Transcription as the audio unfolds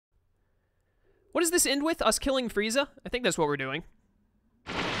What does this end with? Us killing Frieza? I think that's what we're doing.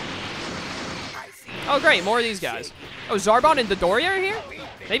 Oh, great, more of these guys. Oh, Zarbon and Dodoria are here?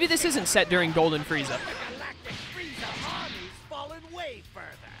 Maybe this isn't set during Golden Frieza.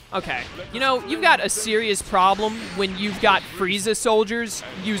 Okay, you know, you've got a serious problem when you've got Frieza soldiers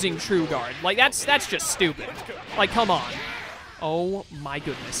using True Guard. Like, that's just stupid. Like, come on. Oh, my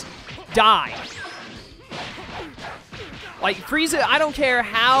goodness. Die. Like, Frieza, I don't care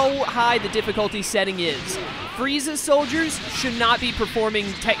how high the difficulty setting is. Frieza soldiers should not be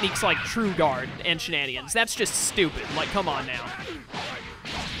performing techniques like True Guard and shenanigans. That's just stupid. Like, come on now.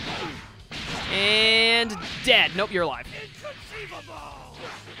 And dead. Nope, you're alive.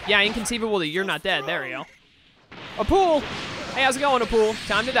 Yeah, inconceivable that you're not dead. There we go. Apul! Hey, how's it going, Apul?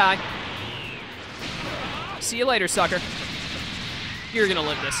 Time to die. See you later, sucker. You're gonna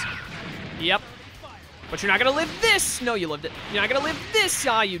live this. Yep. But you're not gonna live this! No, you lived it. You're not gonna live this!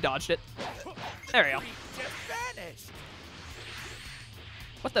 Ah, you dodged it. There we go.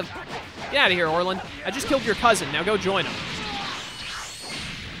 What the? Get out of here, Orlin. I just killed your cousin. Now go join him.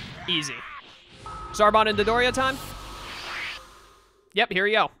 Easy. Zarbon and Dodoria time? Yep, here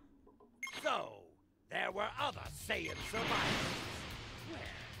we go. So, there were other Saiyan survivors. Well,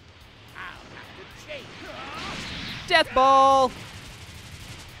 I'll have to change. Death Ball!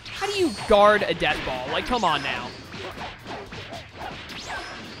 How do you guard a Death Ball? Like, come on now.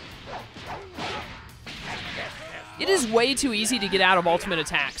 It is way too easy to get out of ultimate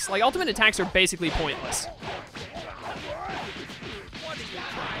attacks. Like, ultimate attacks are basically pointless.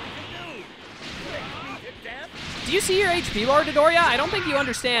 Do you see your HP bar, Dodoria? I don't think you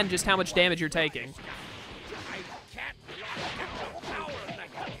understand just how much damage you're taking.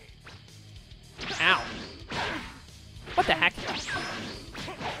 Ow. What the heck?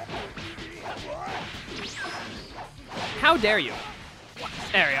 How dare you?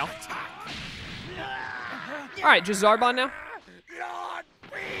 There we go. Alright, just Zarbon now?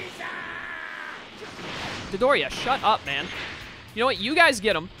 Dodoria, shut up, man. You know what? You guys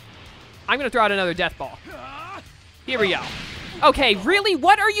get him. I'm gonna throw out another Death Ball. Here we go. Okay, really?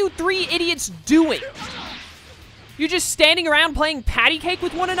 What are you three idiots doing? You're just standing around playing patty cake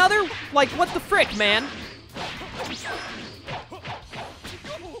with one another? Like, what the frick, man?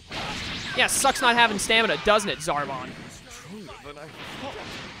 Yeah, sucks not having stamina, doesn't it, Zarbon?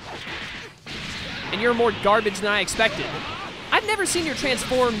 And you're more garbage than I expected. I've never seen your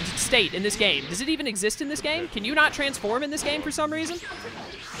transformed state in this game. Does it even exist in this game? Can you not transform in this game for some reason?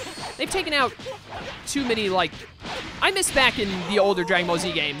 They've taken out too many, like... I miss back in the older Dragon Ball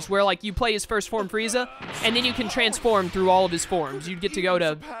Z games where, like, you play his first form Frieza, and then you can transform through all of his forms. You'd get to go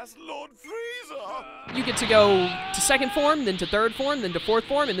to... You get to go to second form, then to third form, then to fourth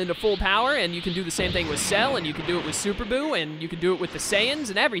form, and then to full power, and you can do the same thing with Cell, and you can do it with Super Buu, and you can do it with the Saiyans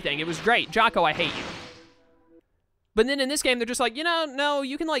and everything. It was great. Jocko, I hate you. But then in this game, they're just like, you know, no,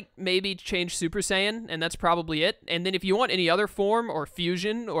 you can, like, maybe change Super Saiyan, and that's probably it. And then if you want any other form or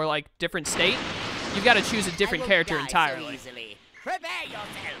fusion or, like, different state, you've got to choose a different character entirely. So prepare yourself.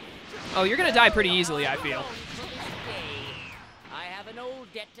 Oh, you're going to die pretty easily, I feel. I have an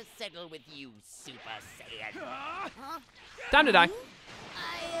old debt to settle with you, Super Saiyan. Huh? Time to die. I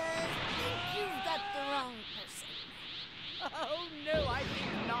think you've got the wrong person. Oh, no, I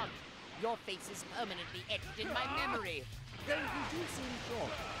think not. Your face is permanently etched in my memory. Though you do seem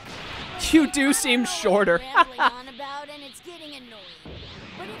shorter. You do seem shorter. Rambling on about, and it's getting annoying.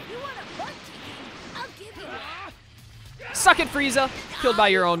 But if you want a butt kicking, I'll give you one. Suck it, Frieza. Killed by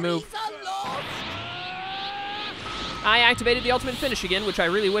your own move. I activated the ultimate finish again, which I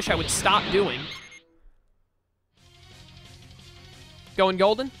really wish I would stop doing. Going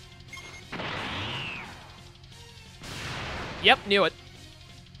golden? Yep, knew it.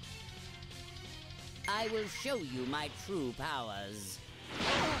 I will show you my true powers.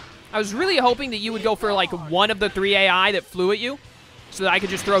 I was really hoping that you would go for, like, one of the 3 AI that flew at you, so that I could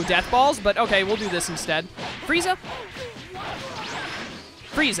just throw Death Balls, but okay, we'll do this instead. Frieza?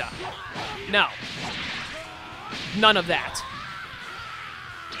 Frieza. No. None of that.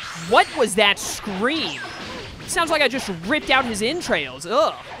 What was that scream? It sounds like I just ripped out his entrails.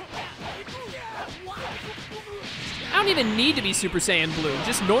 Ugh. I don't even need to be Super Saiyan Blue.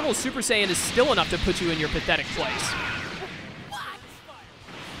 Just normal Super Saiyan is still enough to put you in your pathetic place.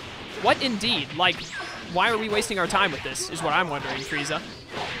 What indeed? Like, why are we wasting our time with this, is what I'm wondering, Frieza.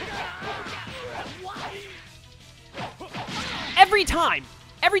 Every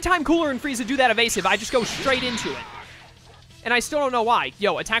time Cooler and Frieza do that evasive, I just go straight into it. And I still don't know why.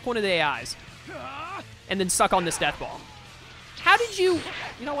 Yo, attack one of the AIs. And then suck on this Death Ball. How did you...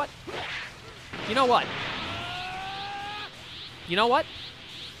 You know what? You know what? You know what?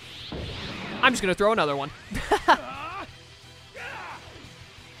 I'm just gonna throw another one.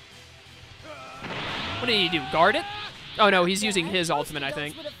 What did he do? Guard it? Oh no, he's using his ultimate, I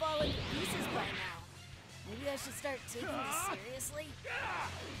think. Would have fallen to pieces by now. Maybe I should start taking this seriously.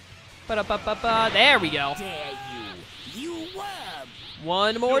 Ba-da-ba-ba-ba. There we go. Dare you worm!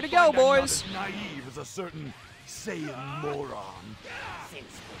 One more to go, You'll find I'm not boys. as naive as a certain Saiyan moron. Since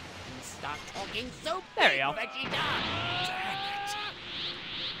when you start talking so There big, you go. Vegeta? Damn it!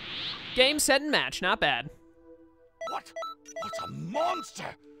 Game, set, and match. Not bad. What? What a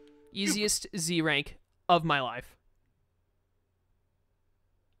monster! Easiest Z rank of my life.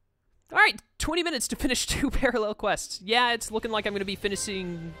 All right, 20 minutes to finish 2 parallel quests. Yeah, it's looking like I'm going to be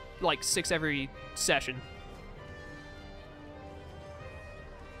finishing like 6 every session.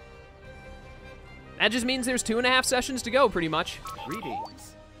 That just means there's 2.5 sessions to go, pretty much.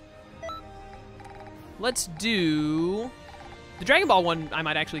 Greetings. Let's do... The Dragon Ball one I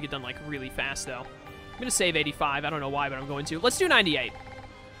might actually get done like really fast, though. I'm going to save 85. I don't know why, but I'm going to. Let's do 98.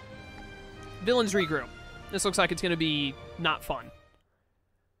 Villains Regroup. This looks like it's going to be not fun.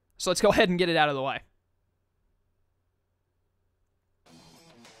 So let's go ahead and get it out of the way.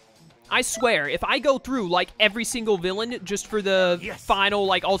 I swear, if I go through, like, every single villain just for the final,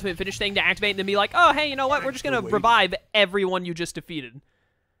 like, ultimate finish thing to activate and then be like, oh, hey, you know what? We're just going to revive everyone you just defeated.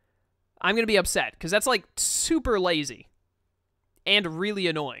 I'm going to be upset, because that's, like, super lazy. And really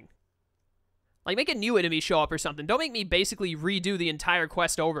annoying. Like, make a new enemy show up or something. Don't make me basically redo the entire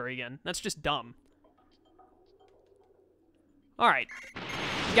quest over again. That's just dumb. Alright.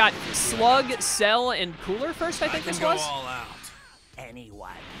 We got Slug, Cell, and Cooler first, I think this was? all out.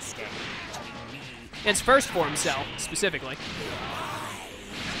 Anyone standing between me It's first form Cell, specifically.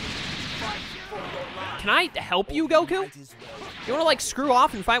 Can I help you, Goku? You wanna, like, screw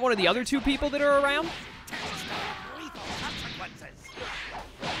off and fight one of the other 2 people that are around?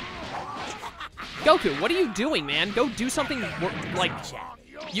 Goku, what are you doing, man? Go do something, like,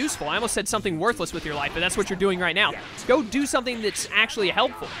 useful. I almost said something worthless with your life, but that's what you're doing right now. Go do something that's actually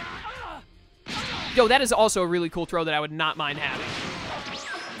helpful. Yo, that is also a really cool throw that I would not mind having.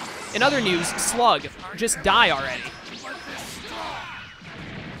 In other news, Slug, just die already.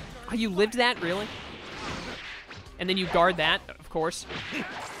 Oh, you lived that, really? And then you guard that, of course.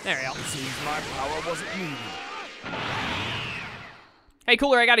 There you go. Seems my power wasn't needed. Hey,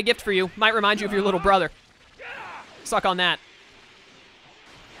 Cooler, I got a gift for you. Might remind you of your little brother. Suck on that.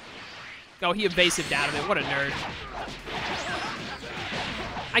 Oh, he evasived out of it. What a nerd.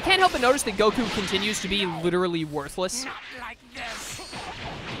 I can't help but notice that Goku continues to be literally worthless. not like this.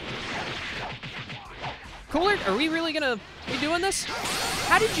 Cooler, are we really gonna be doing this?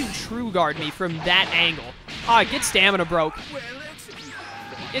 How did you true guard me from that angle? Ah, get stamina broke.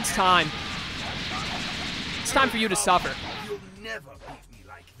 It's time. It's time for you to suffer. You'll never beat me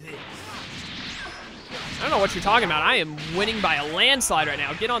like this. I don't know what you're talking about. I am winning by a landslide right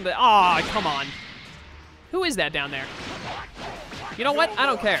now. Get on the... Aw, come on. Who is that down there? You know what? I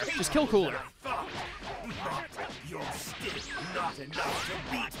don't care. Just kill Cooler. You're still not enough to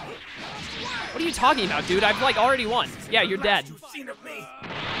beat me. What are you talking about, dude? I've, like, already won. Yeah, you're dead. You've seen of me.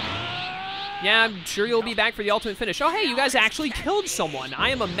 Yeah, I'm sure you'll be back for the ultimate finish. Oh, hey, you guys actually killed someone. I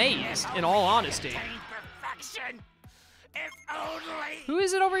am amazed, in all honesty. Perfection. If only. Who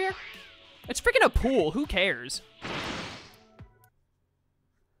is it over here? It's freaking a pool. Who cares?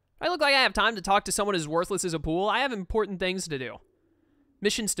 I look like I have time to talk to someone as worthless as a pool. I have important things to do.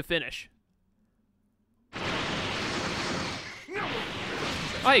 Missions to finish.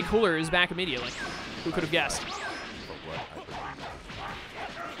 Oh, hey, Cooler is back immediately. Who could have guessed?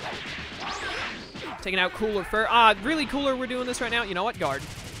 Taking out Cooler first. Ah, really, Cooler, we're doing this right now? You know what? Guard.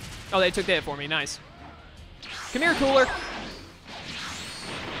 Oh, they took that for me. Nice. Come here, Cooler.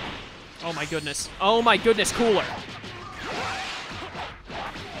 Oh, my goodness. Oh, my goodness, Cooler.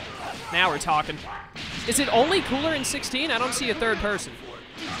 Now we're talking. Is it only Cooler in 16? I don't see a third person.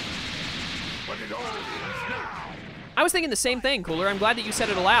 I was thinking the same thing, Cooler. I'm glad that you said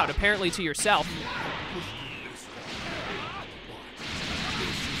it aloud, apparently to yourself.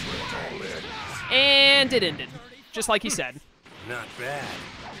 And it ended, just like he said. Not bad.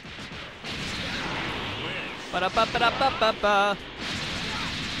 Ba-da-ba-ba-da-ba-ba-ba.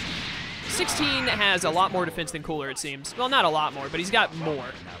 16 has a lot more defense than Cooler, it seems. Well, not a lot more, but he's got more.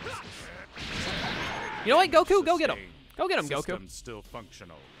 You know what, Goku? Go get him. Go get him, Goku. System's still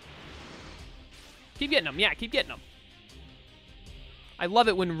functional. Keep getting him. Yeah, keep getting him. I love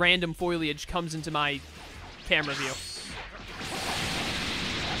it when random foliage comes into my camera view.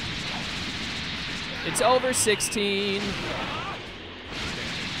 It's over 16.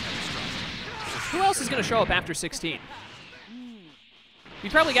 Who else is going to show up after 16? We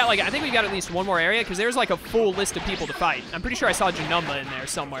probably got, like, I think we got at least one more area, because there's, like, a full list of people to fight. I'm pretty sure I saw Janemba in there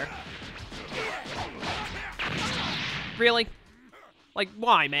somewhere. Really? Like,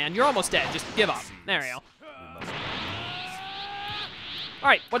 why, man? You're almost dead. Just give up. There we go.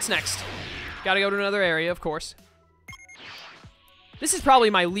 Alright, what's next? Gotta go to another area, of course. This is probably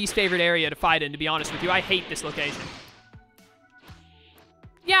my least favorite area to fight in, to be honest with you. I hate this location.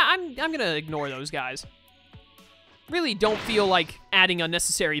 Yeah, I'm gonna ignore those guys. Really don't feel like adding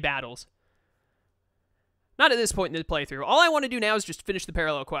unnecessary battles. Not at this point in the playthrough. All I want to do now is just finish the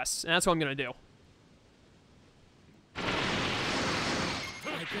parallel quests, and that's what I'm going to do.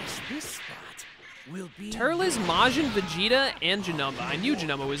 I guess this spot will be... Turles, Majin, Vegeta, and Janemba. I knew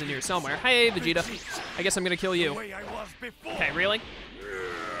Janemba was in here somewhere. Hey, Vegeta. I guess I'm going to kill you. Okay, really?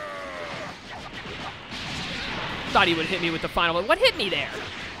 Thought he would hit me with the final one. What hit me there?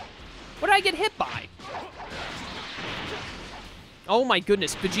 What did I get hit by? Oh my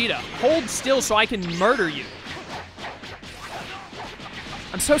goodness, Vegeta, hold still so I can murder you.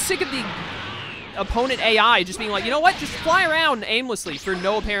 I'm so sick of the opponent AI just being like, you know what, just fly around aimlessly for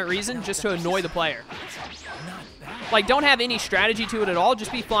no apparent reason just to annoy the player. Like, don't have any strategy to it at all,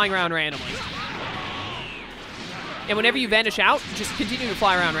 just be flying around randomly. And whenever you vanish out, just continue to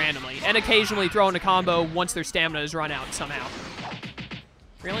fly around randomly, and occasionally throw in a combo once their stamina is run out somehow.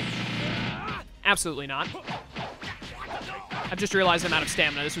 Really? Absolutely not. I've just realized I'm out of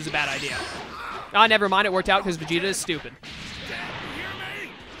stamina. This was a bad idea. Ah, never mind. It worked out because Vegeta is stupid.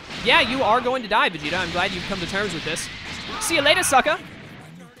 Yeah, you are going to die, Vegeta. I'm glad you've come to terms with this. See you later, sucker.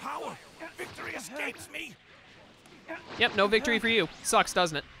 Power. Victory escapes me. Yep, no victory for you. Sucks,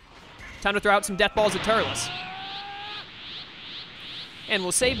 doesn't it? Time to throw out some death balls at Turles. And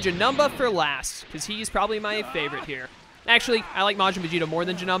we'll save Janemba for last, because he's probably my favorite here. Actually, I like Majin Vegeta more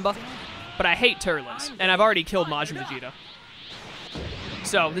than Janemba, but I hate Turles, and I've already killed Majin Vegeta.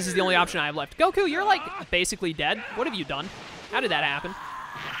 So, this is the only option I have left. Goku, you're, like, basically dead. What have you done? How did that happen?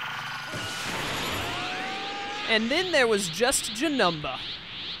 And then there was just Janemba.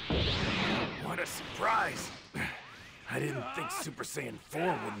 What a surprise. I didn't think Super Saiyan 4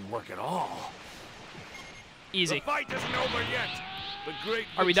 wouldn't work at all. Easy. The fight isn't over yet. The great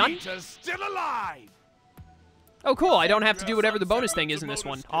Are we done? Vegeta's still alive. Oh, cool. I don't have to do whatever the bonus thing is in this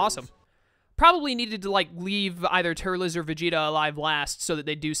one. Awesome. Probably needed to, like, leave either Turles or Vegeta alive last so that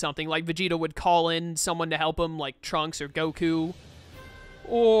they do something. Like, Vegeta would call in someone to help him, like Trunks or Goku.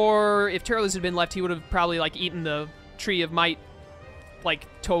 Or if Turles had been left, he would have probably, like, eaten the Tree of Might, like,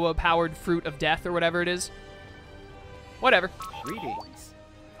 Toa-powered Fruit of Death or whatever it is. Whatever. Greetings.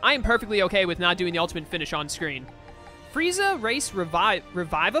 I am perfectly okay with not doing the ultimate finish on screen. Frieza race revivified?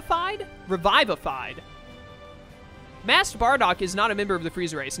 Revivified. Masked Bardock is not a member of the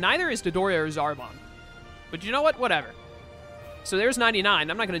Frieza race. Neither is Dodoria or Zarbon. But you know what? Whatever. So there's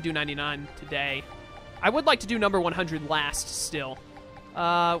 99. I'm not going to do 99 today. I would like to do number 100 last still. Do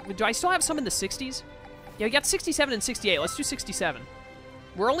I still have some in the 60s? Yeah, we got 67 and 68. Let's do 67.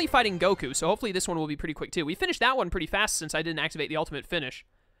 We're only fighting Goku, so hopefully this one will be pretty quick too. We finished that one pretty fast since I didn't activate the ultimate finish.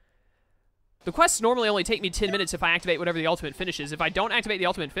 The quests normally only take me 10 minutes if I activate whatever the ultimate finish is. If I don't activate the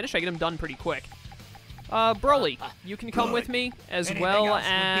ultimate finish, I get them done pretty quick. Broly, you can come with me, as well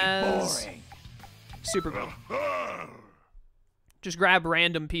as Super Boo. Just grab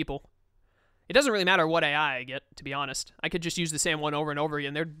random people. It doesn't really matter what AI I get, to be honest. I could just use the same one over and over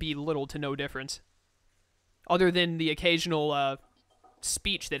again. There'd be little to no difference. Other than the occasional,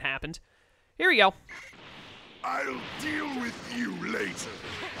 speech that happened. Here we go. I'll deal with you later.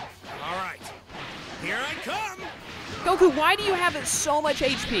 All right. Here I come. Goku, why do you have so much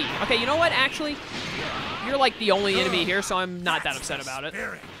HP? Okay, you know what? Actually, you're like the only enemy here, so I'm not that upset about it.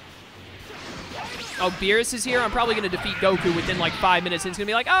 Oh, Beerus is here? I'm probably going to defeat Goku within like 5 minutes. And it's going to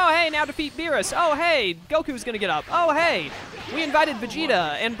be like, oh, hey, now defeat Beerus. Oh, hey, Goku's going to get up. Oh, hey, we invited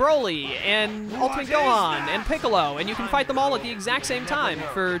Vegeta and Broly and Ultimate Gohan and Piccolo, and you can fight them all at the exact same time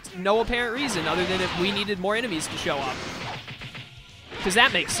for no apparent reason other than if we needed more enemies to show up. Because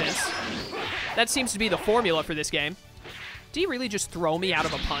that makes sense. That seems to be the formula for this game. Do you really just throw me out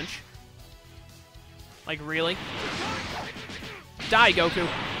of a punch? Like, really? Die, Goku.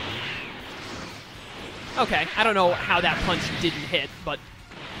 Okay, I don't know how that punch didn't hit, but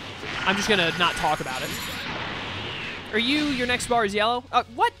I'm just gonna not talk about it. Are you, your next bar is yellow?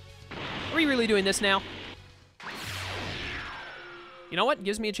 What? Are we really doing this now? You know what? It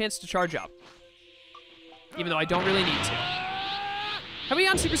gives me a chance to charge up. Even though I don't really need to. Have we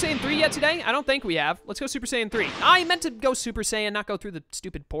gone Super Saiyan 3 yet today? I don't think we have. Let's go Super Saiyan 3. I meant to go Super Saiyan, not go through the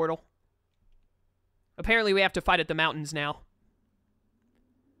stupid portal. Apparently we have to fight at the mountains now.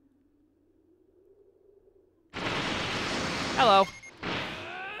 Hello.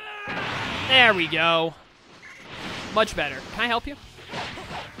 There we go. Much better. Can I help you?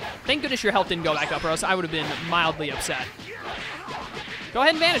 Thank goodness your health didn't go back up, or else I would have been mildly upset. Go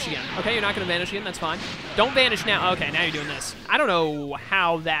ahead and vanish again. Okay, you're not going to vanish again. That's fine. Don't vanish now. Okay, now you're doing this. I don't know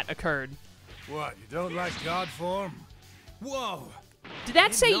how that occurred. What, you don't like God form? Whoa! Did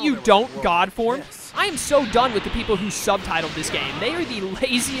that say you don't God form? Yes. I am so done with the people who subtitled this game. They are the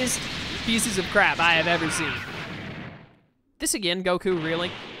laziest pieces of crap I have ever seen. This again, Goku,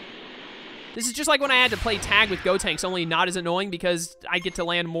 really? This is just like when I had to play tag with Gotenks, only not as annoying because I get to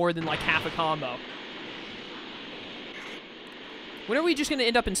land more than like half a combo. When are we just gonna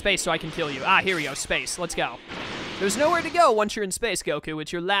end up in space so I can kill you? Ah, here we go, space. Let's go. There's nowhere to go once you're in space, Goku.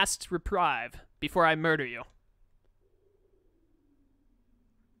 It's your last reprieve before I murder you.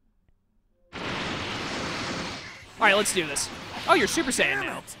 All right, let's do this. Oh, you're Super Saiyan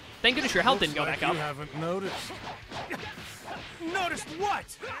now. Thank goodness your health didn't go back up. You haven't noticed. Noticed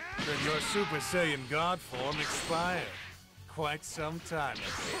what? That your Super Saiyan God form expired quite some time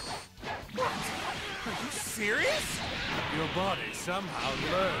ago. Are you serious? Your body somehow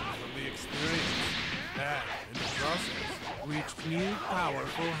learned from the experience and, in the process, reached new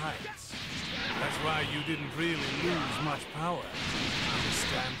powerful heights. That's why you didn't really lose much power.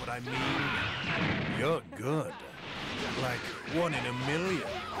 Understand what I mean? You're good. Like 1 in a million.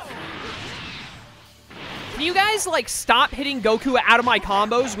 Can you guys, like, stop hitting Goku out of my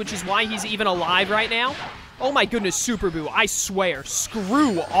combos, which is why he's even alive right now? Oh my goodness, Super Boo, I swear,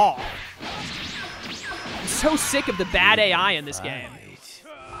 screw off. I'm so sick of the bad AI in this game.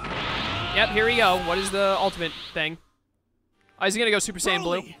 Yep, here we go. What is the ultimate thing? Oh, he's gonna go Super Saiyan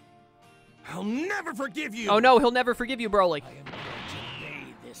Blue. I'll never forgive you. Oh no, he'll never forgive you, Broly. I am going to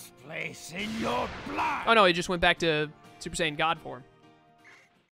lay this place in your blood. Oh no, he just went back to Super Saiyan God form.